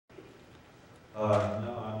No,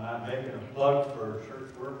 I'm not making a plug for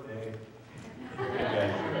church work day. You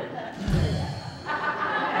guys should.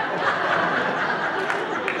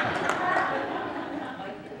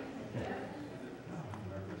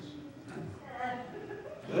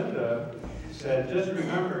 Linda said, just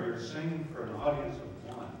remember you're singing for an audience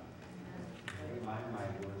of one. My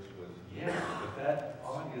words was, yeah, but that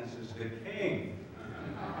audience is the King.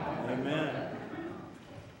 Amen.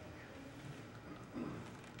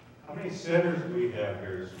 How many sinners do we have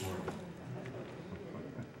here this morning?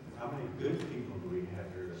 How many good people do we have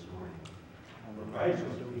here this morning? How many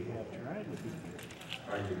righteous do we have trying to be here?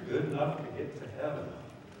 Are you good enough to get to heaven?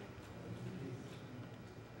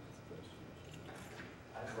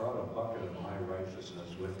 I brought a bucket of my righteousness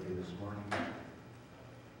with me this morning,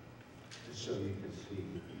 just so you can see.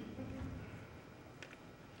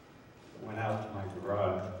 I went out to my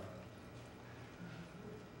garage.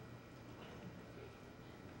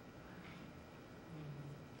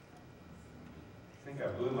 I think I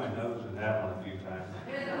blew my nose in that one a few times.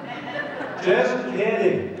 Just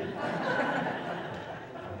kidding.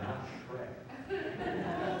 I'm not Shrek.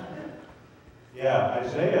 Yeah,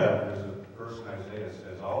 Isaiah, there's a verse in Isaiah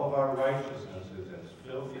says, all of our righteousness is as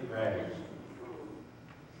filthy rags.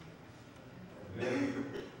 A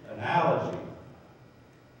good analogy.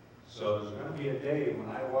 So there's going to be a day when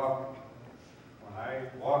I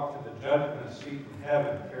walk to the judgment seat in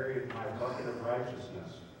heaven, carrying my bucket of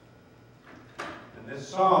righteousness. And this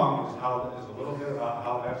song is a little bit about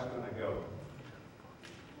how that's going to go.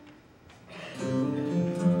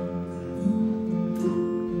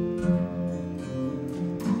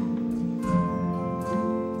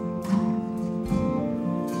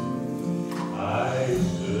 I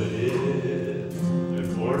stood in the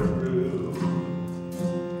courtroom,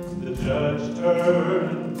 the judge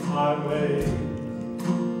turned my way.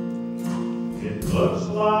 It looks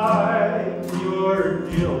like you're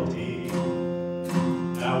guilty.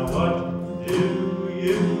 Now what do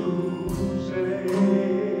you say?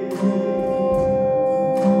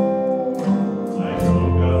 I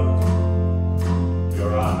spoke up,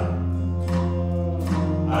 Your Honor.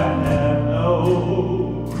 I had no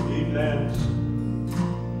defense.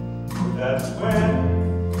 That's when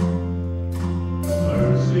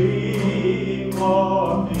mercy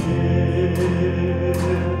walked in.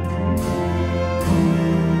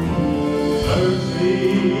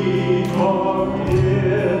 Mercy walked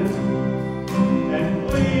in and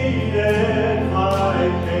pleaded my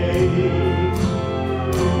case,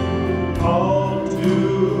 called to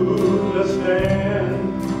the stand,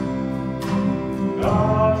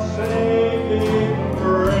 God's saving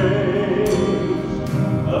grace.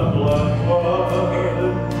 The blood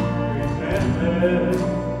was presented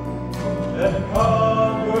that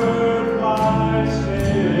covered my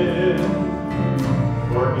sin,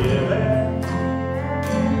 forgiven.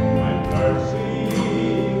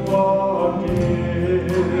 Mercy walked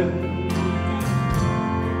in.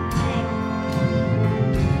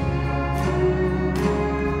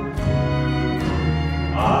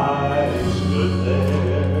 I stood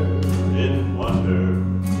there in wonder.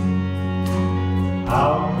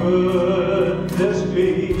 How could this be?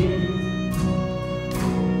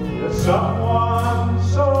 That someone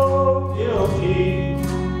so guilty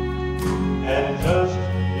and just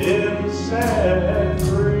been set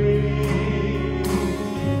free.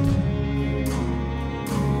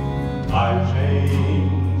 My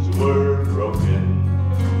chains were broken.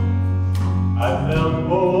 I felt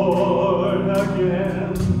born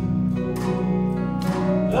again.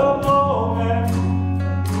 The moment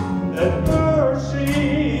that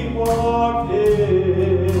mercy walked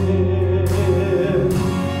in.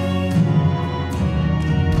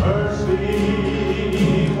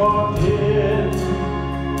 Mercy walked in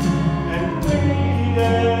and we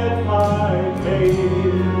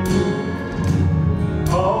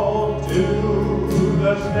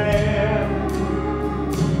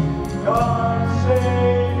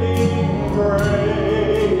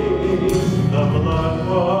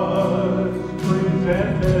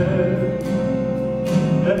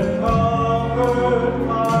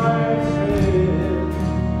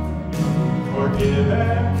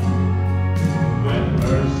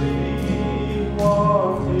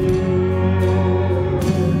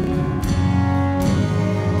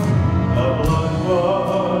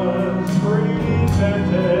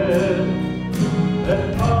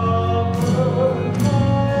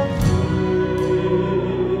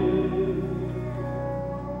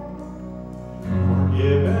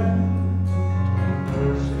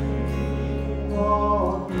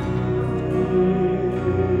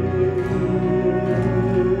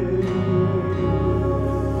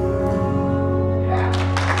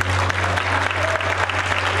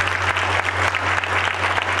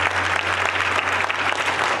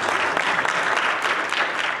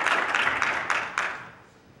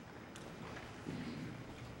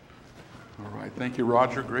Thank you,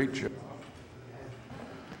 Roger. Great job.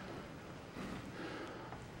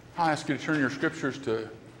 I'll ask you to turn your scriptures to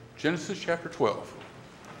Genesis chapter 12.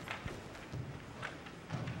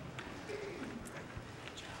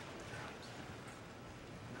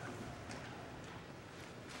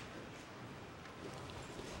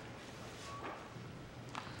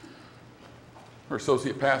 Our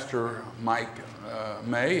associate pastor, Mike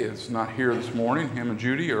May, is not here this morning. Him and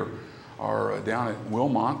Judy are down at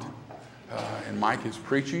Wilmont, and Mike is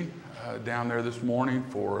preaching down there this morning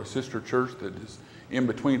for a sister church that is in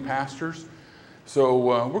between pastors. So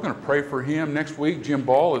we're going to pray for him. Next week, Jim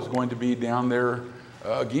Ball is going to be down there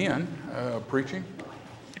again preaching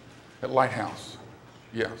at Lighthouse.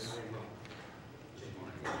 Yes.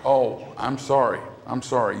 Oh, I'm sorry.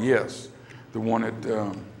 Yes. The one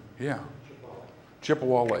at,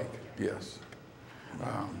 Chippewa Lake. Yes.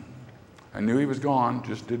 I knew he was gone,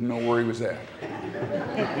 just didn't know where he was at.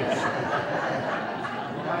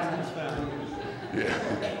 Yeah.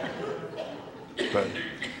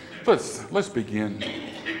 But let's begin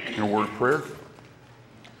in a word of prayer.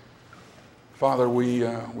 Father, we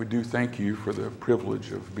do thank you for the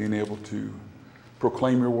privilege of being able to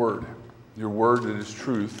proclaim your word that is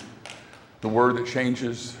truth, the word that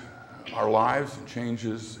changes our lives and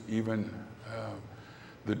changes even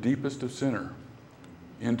the deepest of sinner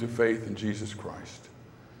into faith in Jesus Christ.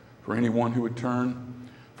 For anyone who would turn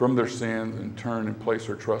from their sins and turn and place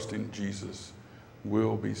their trust in Jesus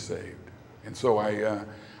will be saved. And so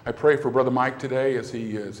I pray for Brother Mike today as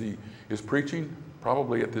he is preaching,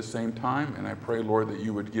 probably at this same time, and I pray, Lord, that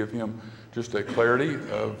you would give him just a clarity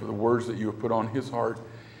of the words that you have put on his heart,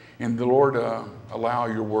 and the Lord allow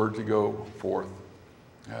your word to go forth.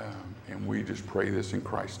 And we just pray this in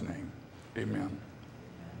Christ's name. Amen.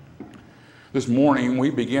 This morning we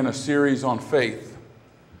begin a series on faith,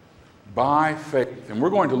 by faith. And we're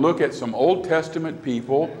going to look at some Old Testament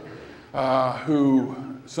people who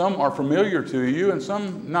some are familiar to you and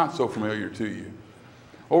some not so familiar to you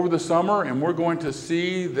over the summer, and we're going to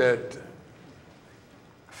see that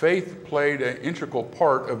faith played an integral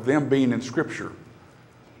part of them being in Scripture.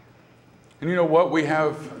 And you know what? We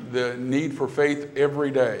have the need for faith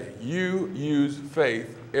every day. You use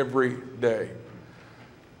faith every day.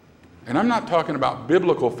 And I'm not talking about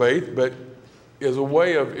biblical faith, but as a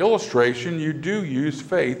way of illustration, you do use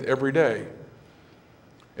faith every day.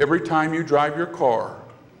 Every time you drive your car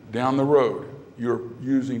down the road, you're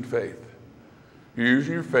using faith. You're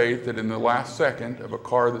using your faith that in the last second of a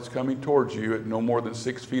car that's coming towards you at no more than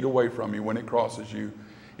 6 feet away from you when it crosses you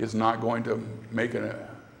is not going to make a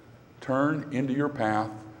turn into your path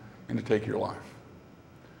and to take your life.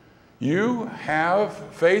 You have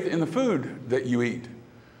faith in the food that you eat,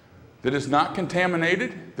 that is not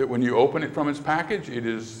contaminated, that when you open it from its package, it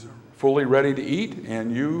is fully ready to eat,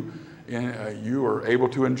 and you are able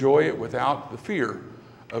to enjoy it without the fear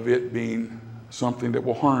of it being something that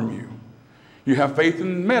will harm you. You have faith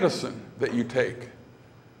in medicine that you take.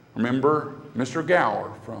 Remember Mr.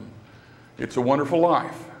 Gower from It's a Wonderful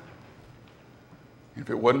Life. If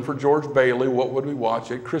it wasn't for George Bailey, what would we watch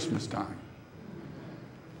at Christmas time?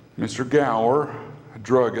 Mr. Gower, a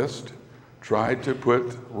druggist, tried to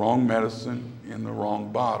put wrong medicine in the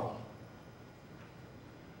wrong bottle.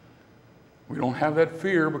 We don't have that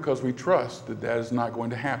fear because we trust that that is not going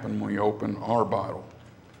to happen when we open our bottle.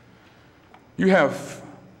 You have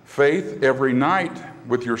faith every night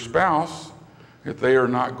with your spouse that they are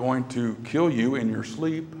not going to kill you in your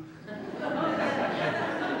sleep.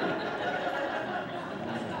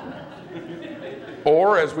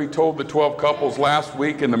 Or, as we told the 12 couples last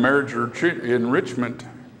week in the marriage enrichment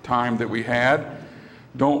time that we had,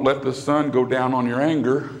 don't let the sun go down on your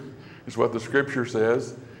anger, is what the scripture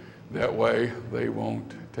says. That way they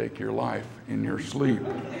won't take your life in your sleep.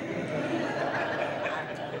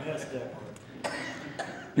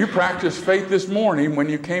 You practiced faith this morning when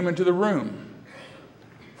you came into the room.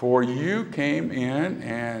 For you came in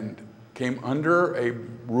and came under a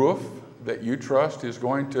roof that you trust is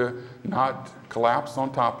going to not collapse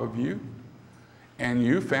on top of you. And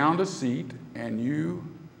you found a seat and you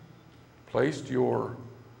placed your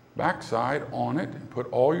backside on it and put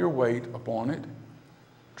all your weight upon it,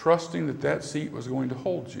 trusting that that seat was going to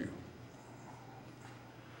hold you.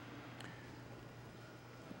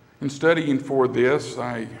 In studying for this,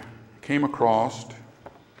 I came across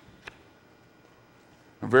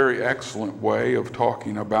a very excellent way of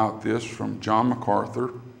talking about this from John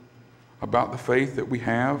MacArthur, about the faith that we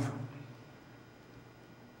have.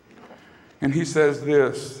 And he says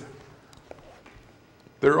this: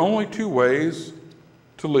 there are only two ways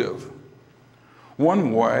to live.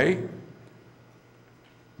 One way,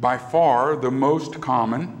 by far the most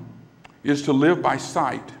common, is to live by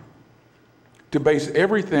sight, to base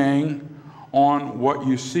everything on what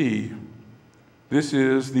you see. This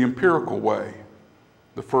is the empirical way,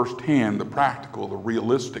 the first-hand, the practical, the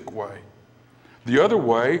realistic way. The other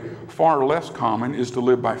way, far less common, is to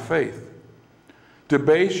live by faith, to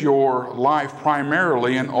base your life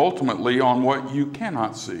primarily and ultimately on what you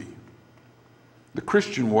cannot see. The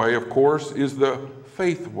Christian way, of course, is the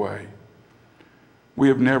faith way. We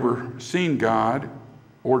have never seen God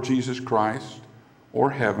or Jesus Christ or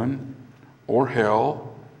heaven or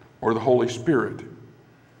hell or the Holy Spirit.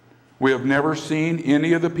 We have never seen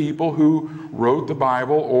any of the people who wrote the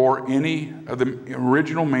Bible or any of the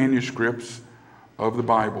original manuscripts of the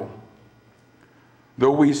Bible.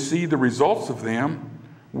 Though we see the results of them,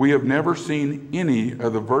 we have never seen any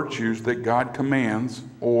of the virtues that God commands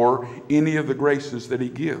or any of the graces that He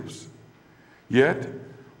gives. Yet,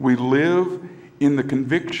 we live in the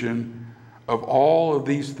conviction of all of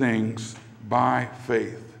these things by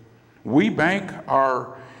faith. We bank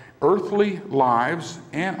our earthly lives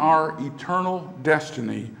and our eternal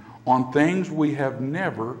destiny on things we have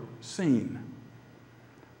never seen.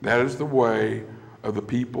 That is the way of the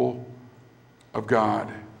people of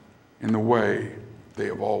God and the way they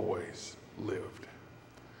have always lived.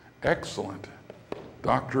 Excellent,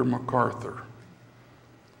 Dr. MacArthur.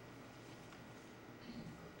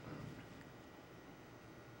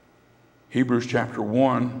 Hebrews chapter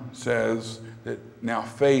 1 says that now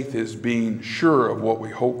faith is being sure of what we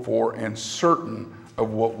hope for and certain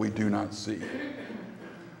of what we do not see.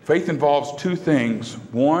 Faith involves two things: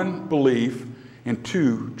 one, belief, and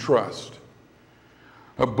two, trust.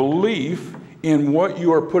 A belief in what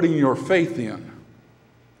you are putting your faith in.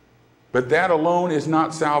 But that alone is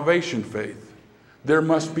not salvation faith. There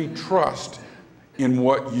must be trust in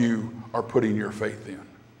what you are putting your faith in.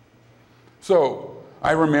 So,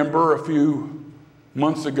 I remember a few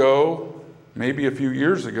months ago, maybe a few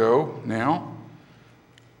years ago now,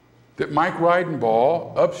 that Mike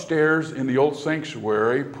Reidenball upstairs in the old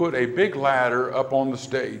sanctuary put a big ladder up on the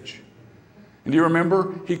stage. And do you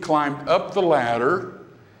remember? He climbed up the ladder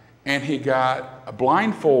and he got a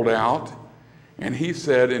blindfold out and he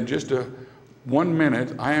said, in just 1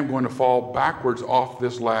 minute, I am going to fall backwards off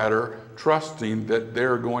this ladder, trusting that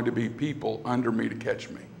there are going to be people under me to catch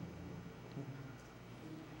me.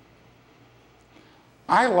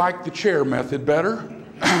 I like the chair method better.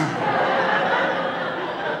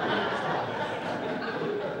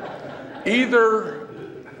 Either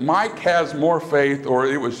Mike has more faith or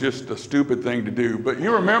it was just a stupid thing to do. But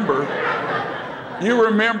you remember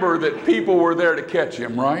that people were there to catch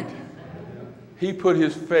him, right? He put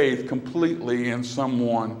his faith completely in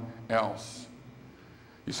someone else.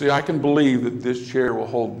 You see, I can believe that this chair will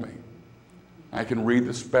hold me. I can read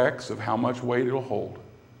the specs of how much weight it'll hold.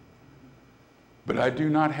 But I do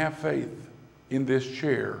not have faith in this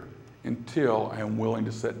chair until I am willing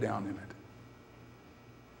to sit down in it.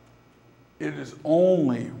 It is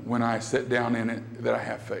only when I sit down in it that I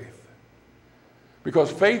have faith. Because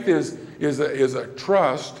faith is a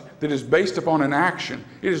trust that is based upon an action.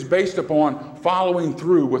 It is based upon following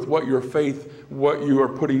through with what you are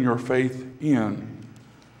putting your faith in.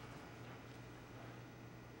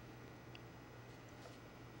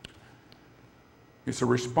 It's a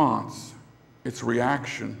response. It's a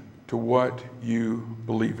reaction to what you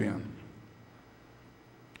believe in.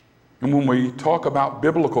 And when we talk about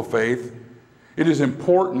biblical faith, it is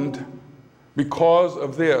important because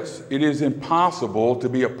of this. It is impossible to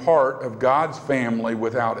be a part of God's family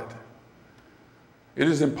without it. It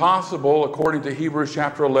is impossible, according to Hebrews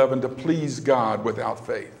chapter 11, to please God without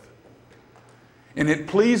faith. And it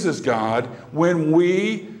pleases God when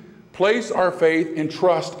we place our faith and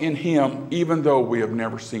trust in Him, even though we have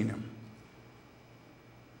never seen Him.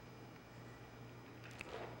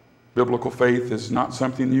 Biblical faith is not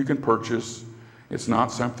something you can purchase. It's not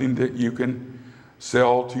something that you can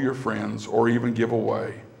sell to your friends or even give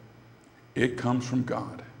away. It comes from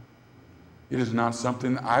God. It is not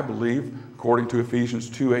something I believe, according to Ephesians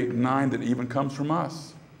 2:8 and 9, that even comes from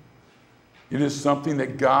us. It is something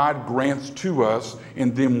that God grants to us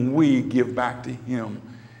and then we give back to Him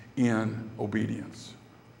in obedience.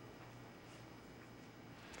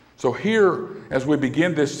 So here, as we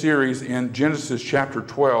begin this series in Genesis chapter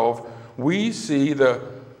 12, we see the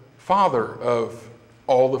father of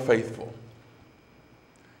all the faithful.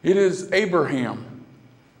 It is Abraham.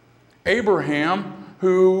 Abraham,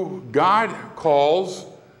 who God calls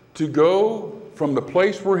to go from the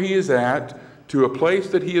place where he is at to a place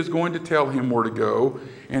that He is going to tell him where to go.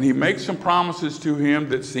 And He makes some promises to him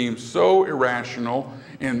that seem so irrational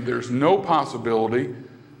and there's no possibility.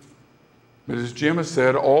 But as Jim has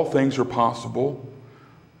said, all things are possible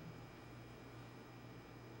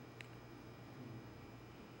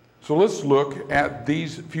So let's look at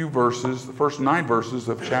these few verses, the first 9 verses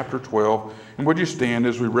of chapter 12. And would you stand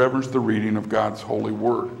as we reverence the reading of God's holy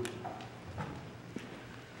word?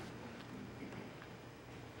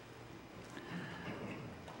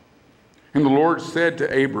 And the Lord said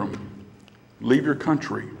to Abram, leave your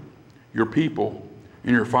country, your people,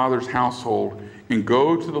 and your father's household, and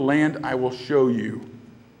go to the land I will show you.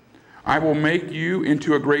 I will make you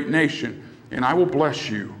into a great nation, and I will bless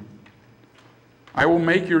you. I will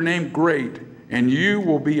make your name great, and you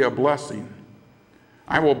will be a blessing.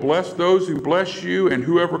 I will bless those who bless you, and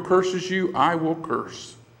whoever curses you, I will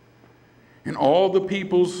curse. And all the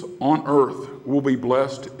peoples on earth will be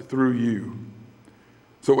blessed through you.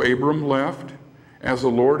 So Abram left, as the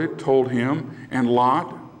Lord had told him, and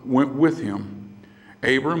Lot went with him.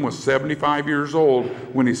 Abram was 75 years old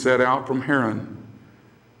when he set out from Haran.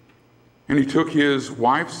 And he took his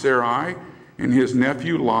wife Sarai and his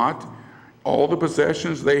nephew Lot, all the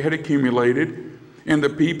possessions they had accumulated, and the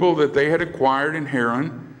people that they had acquired in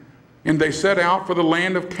Haran, and they set out for the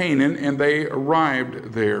land of Canaan, and they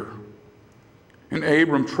arrived there. And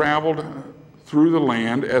Abram traveled through the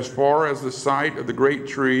land as far as the site of the great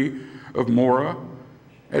tree of Moreh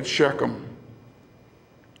at Shechem.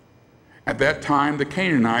 At that time the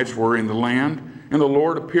Canaanites were in the land, and the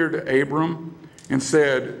Lord appeared to Abram and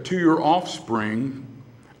said, to your offspring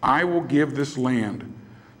I will give this land.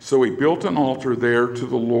 So he built an altar there to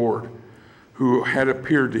the Lord who had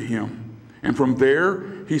appeared to him. And from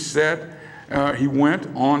there he went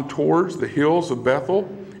on towards the hills of Bethel,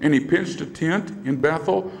 and he pitched a tent in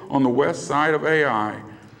Bethel on the west side of Ai,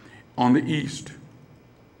 on the east.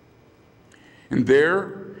 And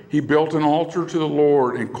there he built an altar to the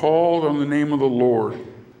Lord and called on the name of the Lord.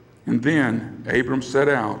 And then Abram set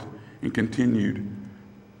out and continued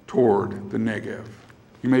toward the Negev.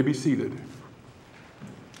 You may be seated.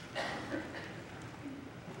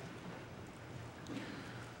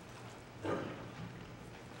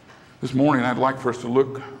 This morning I'd like for us to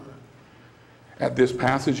look at this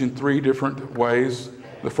passage in 3 different ways.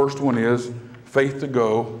 The first one is faith to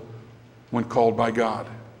go when called by God.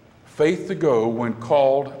 Faith to go when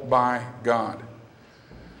called by God.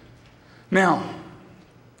 Now,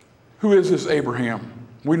 who is this Abraham?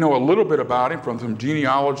 We know a little bit about him from some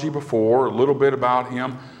genealogy before, a little bit about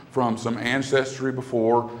him from some ancestry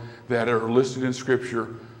before that are listed in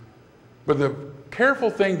Scripture. But the careful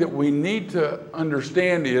thing that we need to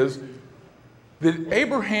understand is that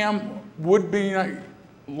Abraham would be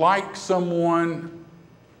like someone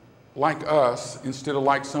like us instead of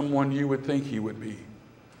like someone you would think he would be.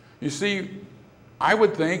 You see, I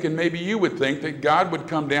would think, and maybe you would think, that God would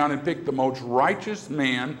come down and pick the most righteous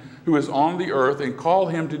man who is on the earth and call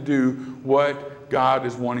him to do what God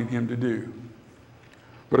is wanting him to do.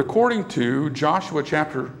 But according to Joshua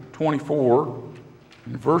chapter 24,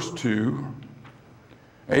 and verse 2,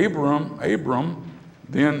 Abram,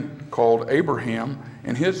 then called Abraham,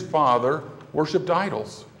 and his father worshiped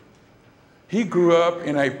idols. He grew up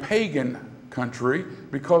in a pagan country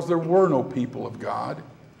because there were no people of God.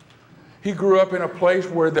 He grew up in a place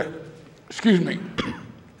where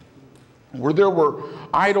where there were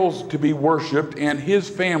idols to be worshiped, and his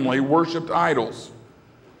family worshiped idols.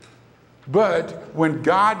 But when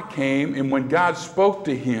God came and when God spoke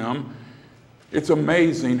to him, it's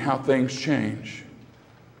amazing how things change,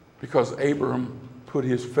 because Abram put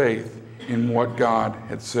his faith in what God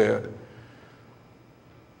had said.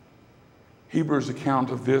 Hebrews'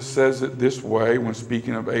 account of this says it this way when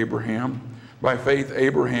speaking of Abraham. By faith,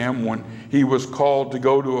 Abraham, when he was called to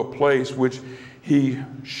go to a place which he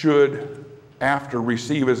should after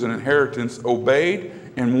receive as an inheritance, obeyed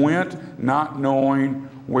and went, not knowing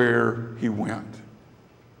where he went.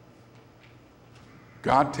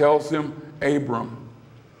 God tells him, Abram,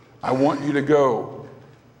 I want you to go.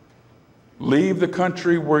 Leave the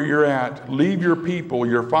country where you're at. Leave your people,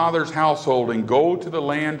 your father's household, and go to the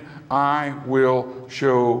land I will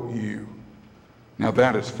show you. Now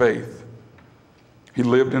that is faith. He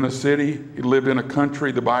lived in a city. He lived in a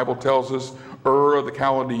country, the Bible tells us, Ur of the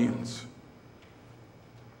Chaldeans.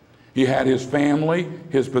 He had his family,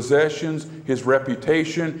 his possessions, his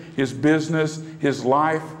reputation, his business, his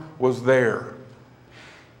life was there.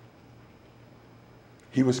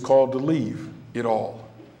 He was called to leave it all.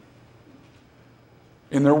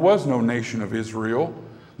 And there was no nation of Israel.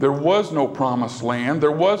 There was no promised land.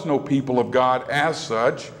 There was no people of God as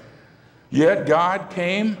such. Yet God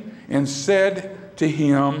came and said to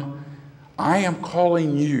him, I am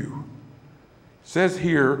calling you. It says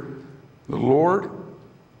here, the Lord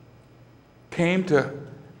came to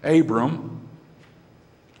Abram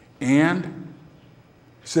and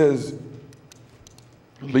says,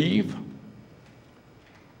 leave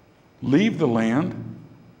leave the land,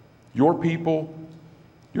 your people,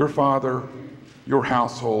 your father, your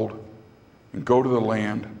household, and go to the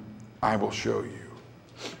land I will show you.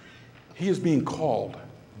 He is being called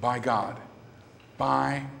by God,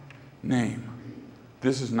 by name.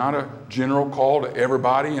 This is not a general call to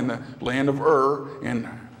everybody in the land of Ur, and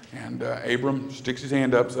Abram sticks his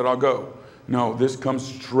hand up and said, I'll go. No, this comes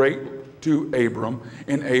straight to Abram,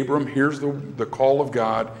 and Abram hears the call of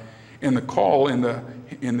God, and the call in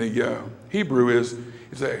the Hebrew is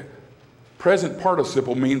a present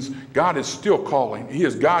participle, means God is still calling.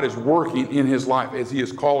 God is working in his life as he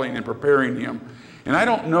is calling and preparing him. And I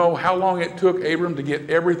don't know how long it took Abram to get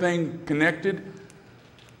everything connected.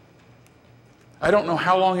 I don't know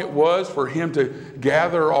how long it was for him to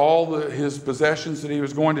gather all his possessions that he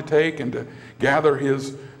was going to take, and to gather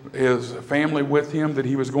his family with him that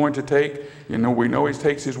he was going to take. We know he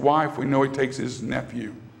takes his wife. We know he takes his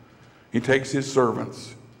nephew. He takes his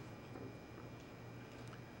servants.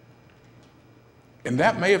 And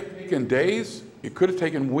that may have taken days. It could have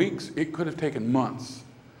taken weeks. It could have taken months.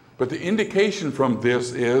 But the indication from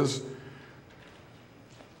this is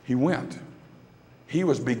he went. He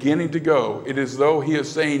was beginning to go. It is as though he is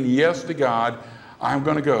saying yes to God. I'm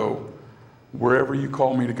going to go wherever you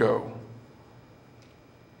call me to go.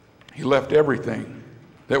 He left everything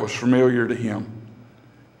that was familiar to him.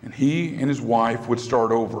 And he and his wife would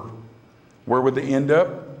start over. Where would they end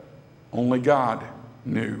up? Only God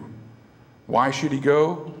knew. Why should he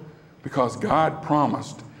go? Because God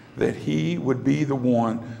promised that he would be the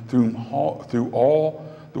one through all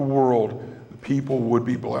the world the people would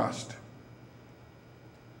be blessed.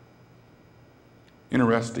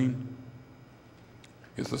 Interesting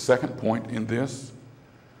is the second point in this.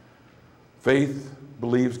 Faith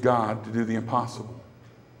believes God to do the impossible.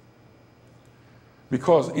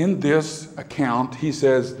 Because in this account, he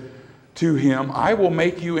says to him, I will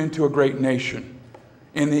make you into a great nation.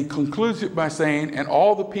 And he concludes it by saying, and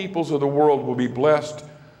all the peoples of the world will be blessed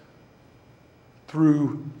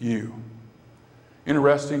through you.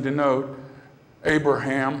 Interesting to note,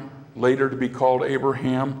 Abraham, later to be called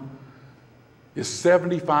Abraham, is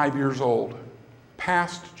 75 years old,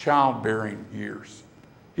 past childbearing years.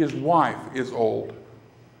 His wife is old.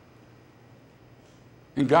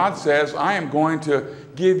 And God says, I am going to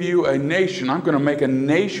give you a nation. I'm going to make a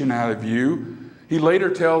nation out of you. He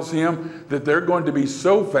later tells him that they're going to be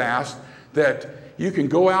so vast that you can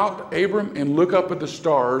go out, Abram, and look up at the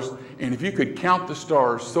stars, and if you could count the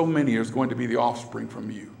stars, so many is going to be the offspring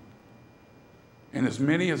from you. And as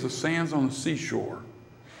many as the sands on the seashore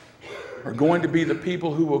are going to be the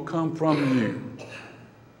people who will come from you.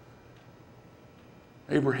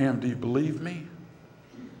 Abraham, do you believe me?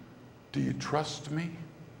 Do you trust me?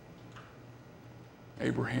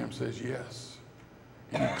 Abraham says yes.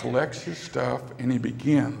 And he collects his stuff and he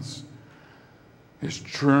begins his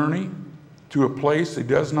journey to a place he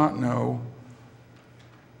does not know,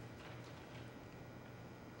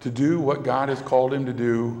 to do what God has called him to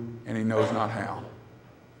do, and he knows not how.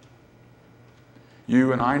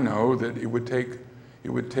 You and I know that it would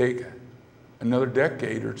take another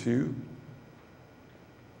decade or two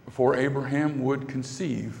before Abraham would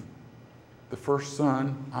conceive the first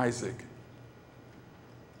son, Isaac.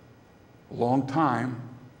 A long time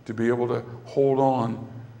to be able to hold on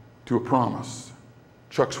to a promise.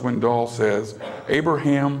 Chuck Swindoll says,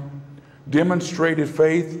 Abraham demonstrated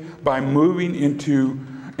faith by moving into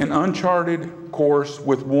an uncharted course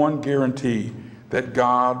with one guarantee, that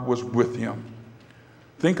God was with him.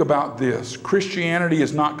 Think about this. Christianity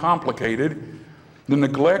is not complicated. The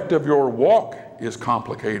neglect of your walk is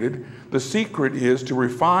complicated. The secret is to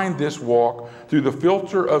refine this walk through the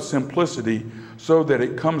filter of simplicity so that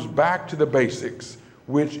it comes back to the basics,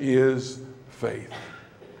 which is faith.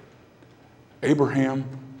 Abraham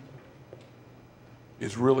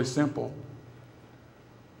is really simple.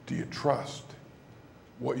 Do you trust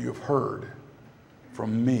what you have heard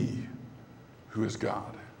from me, who is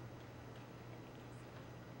God?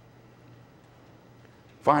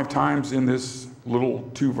 5 times in this little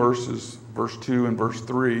 2 verses, verse 2 and verse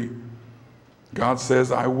 3, God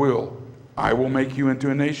says, I will make you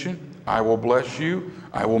into a nation. I will bless you.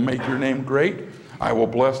 I will make your name great. I will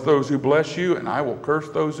bless those who bless you, and I will curse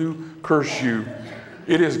those who curse you.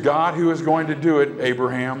 It is God who is going to do it,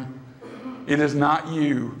 Abraham. It is not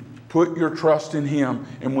you. Put your trust in him.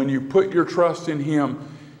 And when you put your trust in him,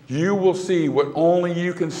 you will see what only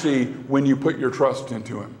you can see when you put your trust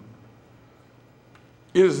into him.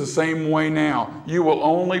 It is the same way now. You will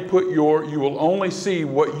only see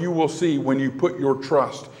what you will see when you put your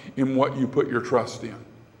trust in what you put your trust in.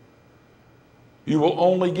 You will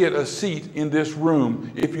only get a seat in this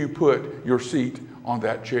room if you put your seat on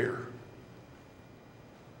that chair.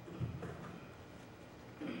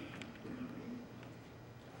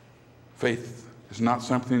 Faith is not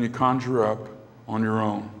something you conjure up on your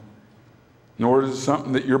own. Nor is it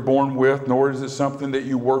something that you're born with, nor is it something that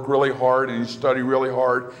you work really hard and you study really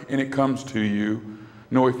hard and it comes to you.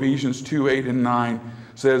 No, Ephesians 2:8 and 9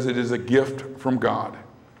 says it is a gift from God.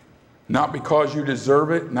 Not because you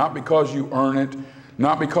deserve it, not because you earn it,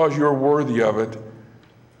 not because you're worthy of it.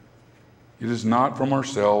 It is not from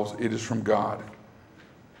ourselves, it is from God.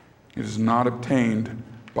 It is not obtained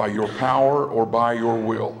by your power or by your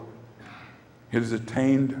will. It is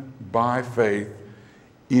attained by faith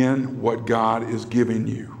in what God is giving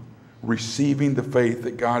you, receiving the faith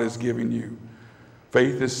that God is giving you.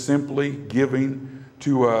 Faith is simply giving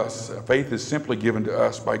to us. Faith is simply given to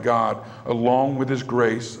us by God, along with His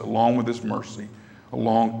grace, along with His mercy,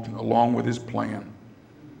 along with His plan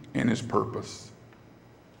and His purpose.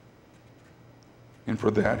 And for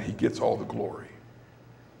that, He gets all the glory.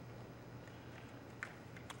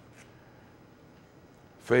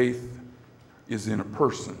 Faith is in a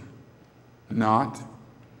person, not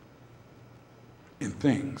in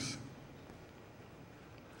things.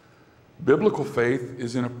 Biblical faith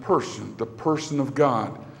is in a person, the person of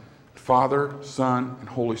God, Father, Son, and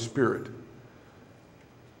Holy Spirit.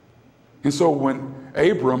 And so when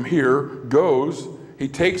Abram here goes, he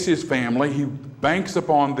takes his family, he banks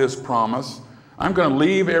upon this promise. I'm going to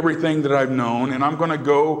leave everything that I've known, and I'm going to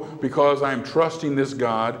go because I'm trusting this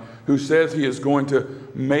God who says He is going to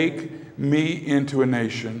make me into a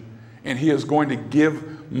nation, and He is going to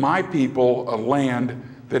give my people a land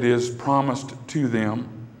that is promised to them.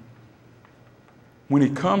 When he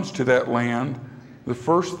comes to that land, the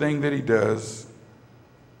first thing that he does,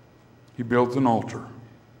 he builds an altar.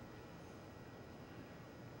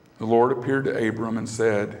 The Lord appeared to Abram and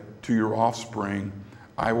said, "To your offspring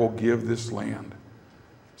I will give this land."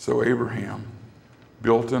 So Abraham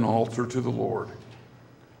built an altar to the Lord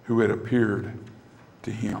who had appeared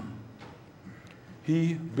to him.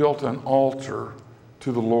 He built an altar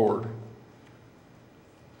to the Lord.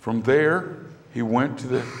 From there, he went to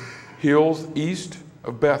the hills east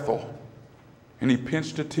of Bethel, and he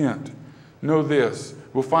pitched a tent. Know this,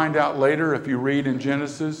 we'll find out later if you read in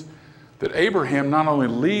Genesis that Abraham not only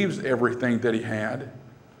leaves everything that he had,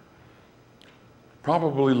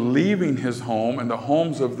 probably leaving his home and the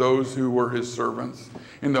homes of those who were his servants,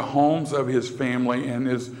 and the homes of his family and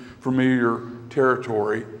his familiar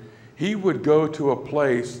territory, he would go to a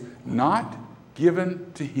place not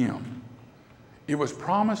given to him. It was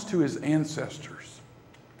promised to his ancestors.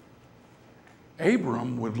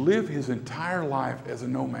 Abram would live his entire life as a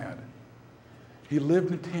nomad. He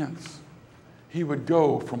lived in tents. He would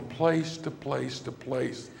go from place to place to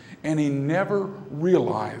place, and he never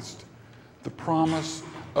realized the promise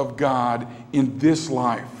of God in this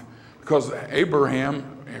life. Because Abraham,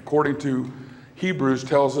 according to Hebrews,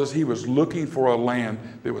 tells us he was looking for a land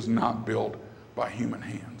that was not built by human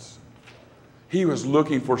hands. He was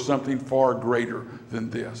looking for something far greater than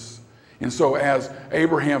this. And so as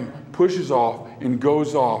Abraham pushes off and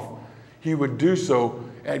goes off, he would do so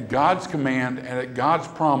at God's command and at God's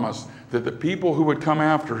promise that the people who would come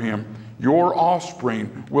after him, your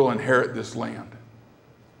offspring, will inherit this land.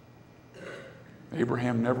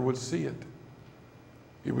 Abraham never would see it.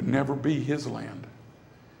 It would never be his land.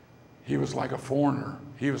 He was like a foreigner.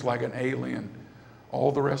 He was like an alien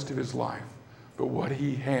all the rest of his life. But what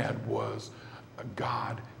he had was a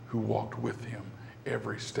God who walked with him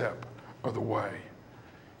every step of the way.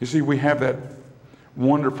 You see, we have that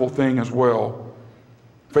wonderful thing as well.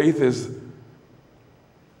 Faith is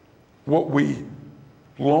what we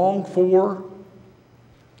long for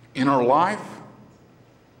in our life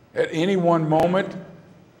at any one moment.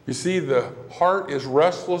 You see, the heart is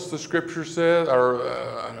restless, the scripture says, or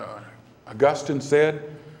Augustine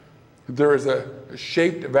said. There is a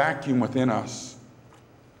shaped vacuum within us,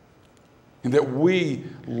 and that we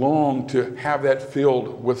long to have that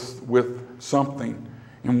filled with something.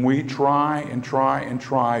 And we try and try and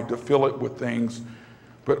try to fill it with things,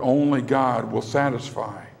 but only God will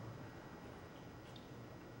satisfy.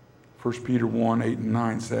 1 Peter 1:8 and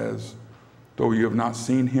 9 says, "Though you have not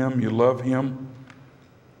seen him, you love him.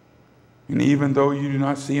 And even though you do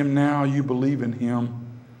not see him now, you believe in him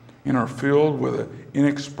and are filled with an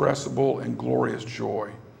inexpressible and glorious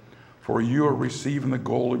joy. For you are receiving the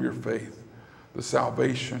goal of your faith, the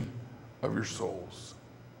salvation of your souls."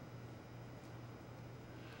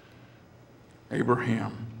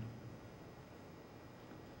 Abraham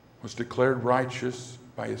was declared righteous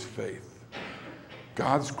by his faith.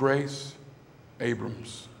 God's grace,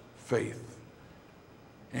 Abram's faith.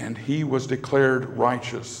 And he was declared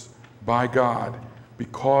righteous by God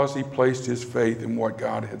because he placed his faith in what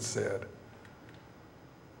God had said.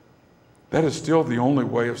 That is still the only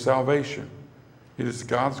way of salvation. It is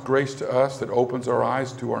God's grace to us that opens our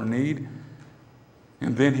eyes to our need,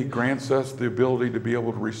 and then He grants us the ability to be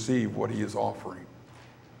able to receive what He is offering.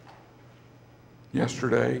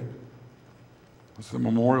 Yesterday was the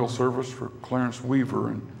memorial service for Clarence Weaver,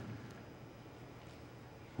 and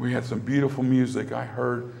we had some beautiful music. I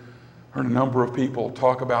heard a number of people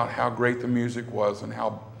talk about how great the music was and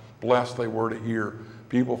how blessed they were to hear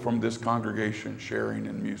people from this congregation sharing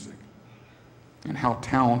in music, and how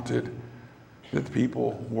talented that the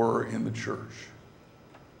people were in the church.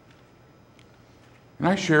 And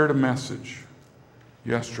I shared a message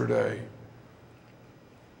yesterday,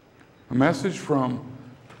 a message from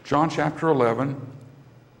John chapter 11,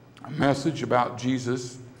 a message about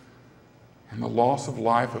Jesus and the loss of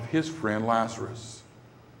life of his friend Lazarus,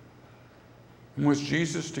 in which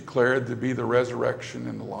Jesus declared to be the resurrection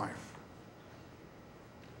and the life.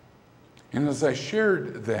 And as I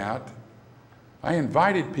shared that, I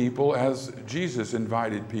invited people, as Jesus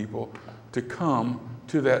invited people, to come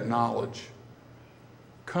to that knowledge.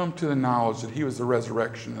 Come to the knowledge that He was the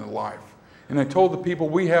resurrection and the life. And I told the people,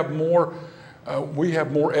 we have more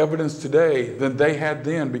evidence today than they had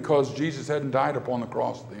then, because Jesus hadn't died upon the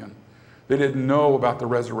cross then. They didn't know about the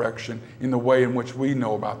resurrection in the way in which we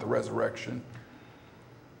know about the resurrection.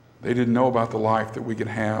 They didn't know about the life that we can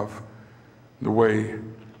have the way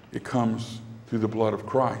it comes through the blood of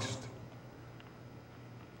Christ.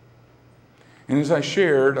 And as I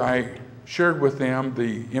shared with them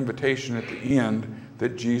the invitation at the end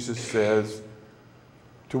that Jesus says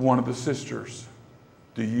to one of the sisters,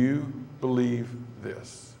 "Do you believe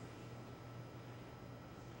this?"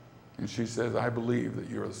 And she says, "I believe that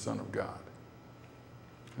you're the Son of God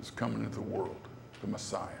who's coming into the world, the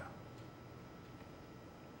Messiah."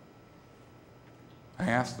 I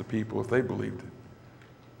asked the people if they believed it,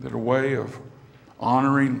 that a way of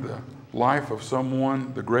honoring the life of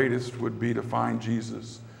someone, the greatest, would be to find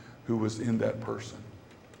Jesus who was in that person.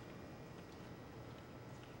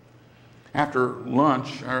 After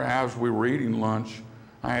lunch, or as we were eating lunch,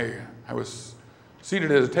 I was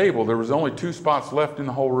seated at a table. There was only 2 spots left in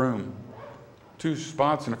the whole room. 2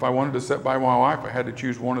 spots, and if I wanted to sit by my wife, I had to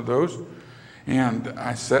choose one of those. And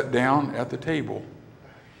I sat down at the table.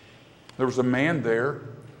 There was a man there,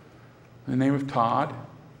 the name of Todd.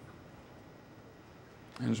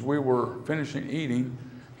 And as we were finishing eating,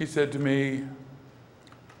 he said to me,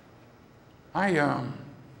 my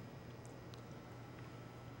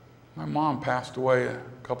mom passed away a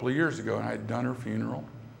couple of years ago, and I had done her funeral.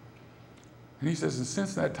 And he says, and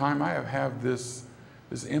since that time, I have this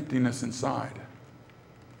emptiness inside.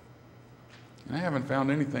 And I haven't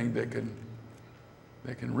found anything that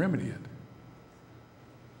can remedy it.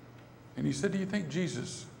 And he said, do you think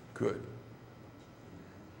Jesus could?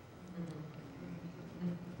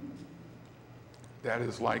 That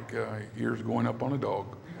is like ears going up on a dog.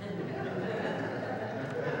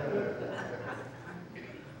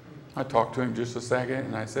 I talked to him just a second,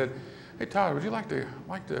 and I said, hey, Todd, would you like to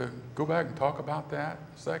go back and talk about that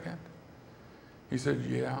a second? He said,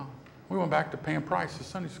 yeah. We went back to Pam Price's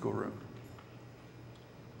Sunday school room.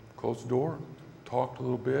 Closed the door, talked a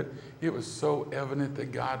little bit. It was so evident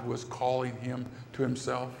that God was calling him to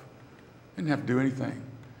himself. Didn't have to do anything.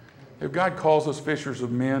 If God calls us fishers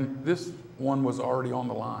of men, this one was already on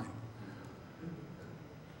the line.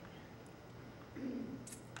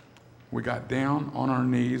 We got down on our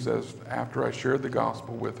knees after I shared the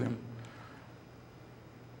gospel with him,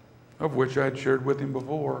 of which I had shared with him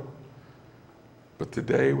before. But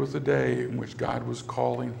today was the day in which God was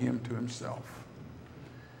calling him to himself.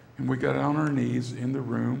 And we got on our knees in the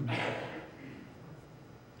room,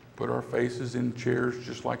 put our faces in chairs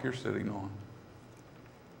just like you're sitting on.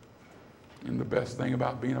 And the best thing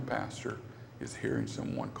about being a pastor is hearing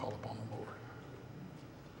someone call upon the Lord.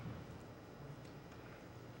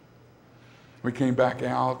 We came back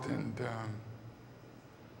out, and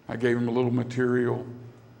I gave him a little material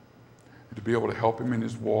to be able to help him in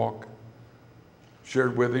his walk.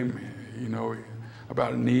 Shared with him,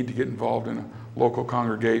 about a need to get involved in a local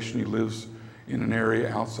congregation. He lives in an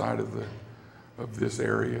area outside of this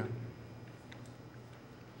area.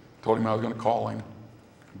 Told him I was going to call him,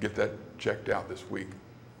 get that checked out this week.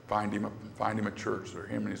 Find him a church where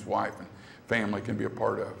him and his wife and family can be a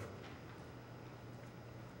part of.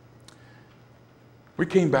 We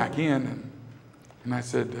came back in, and I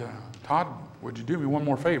said, Todd, would you do me one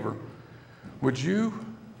more favor? Would you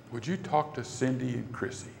talk to Cindy and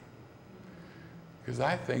Chrissy? Because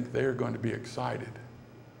I think they're going to be excited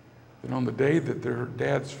that on the day that their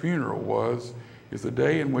dad's funeral is the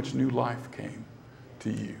day in which new life came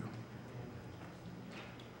to you.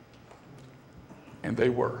 And they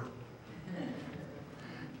were.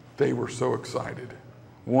 they were so excited.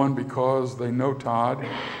 One, because they know Todd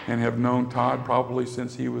and have known Todd probably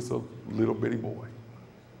since he was a little bitty boy.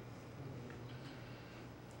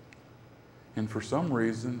 And for some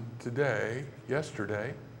reason,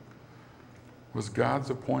 yesterday, was God's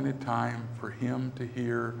appointed time for him to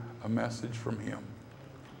hear a message from him.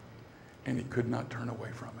 And he could not turn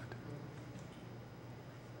away from it.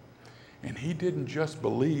 And he didn't just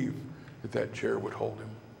believe that that chair would hold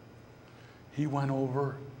him. He went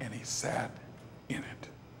over and he sat in it.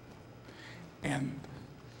 And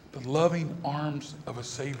the loving arms of a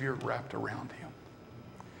Savior wrapped around him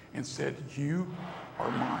and said, "You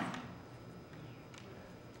are mine."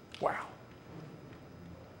 Wow.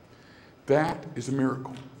 That is a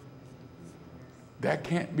miracle. That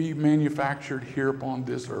can't be manufactured here upon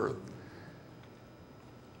this earth.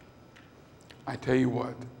 I tell you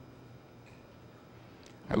what,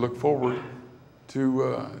 I look forward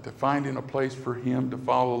to finding a place for him to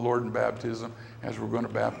follow the Lord in baptism, as we're going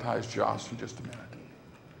to baptize Josh in just a minute.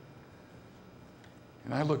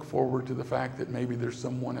 And I look forward to the fact that maybe there's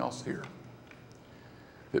someone else here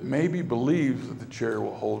that maybe believes that the chair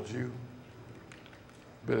will hold you,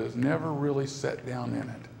 but has never really sat down in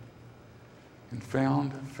it and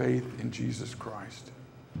found faith in Jesus Christ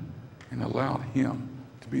and allowed him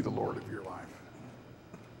to be the Lord of your life.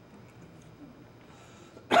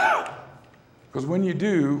 Because when you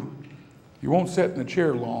do, you won't sit in the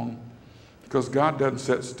chair long, because God doesn't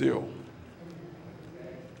sit still.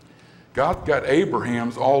 God got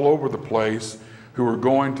Abrahams all over the place who were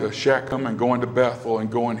going to Shechem and going to Bethel and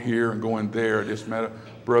going here and going there. I just met a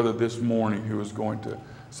brother this morning who was going to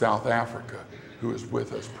South Africa, who is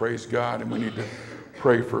with us. Praise God. And we need to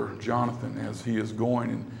pray for Jonathan as he is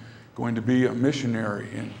going to be a missionary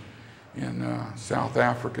in South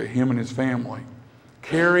Africa, him and his family,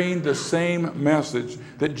 carrying the same message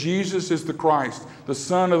that Jesus is the Christ, the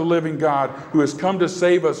Son of the living God, who has come to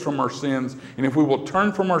save us from our sins. And if we will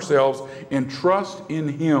turn from ourselves and trust in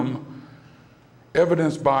him,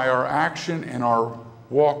 evidenced by our action and our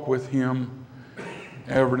walk with him,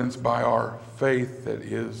 evidenced by our faith that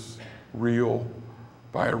is real,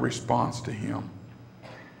 by a response to him,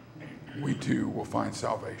 we too will find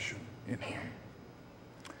salvation in him.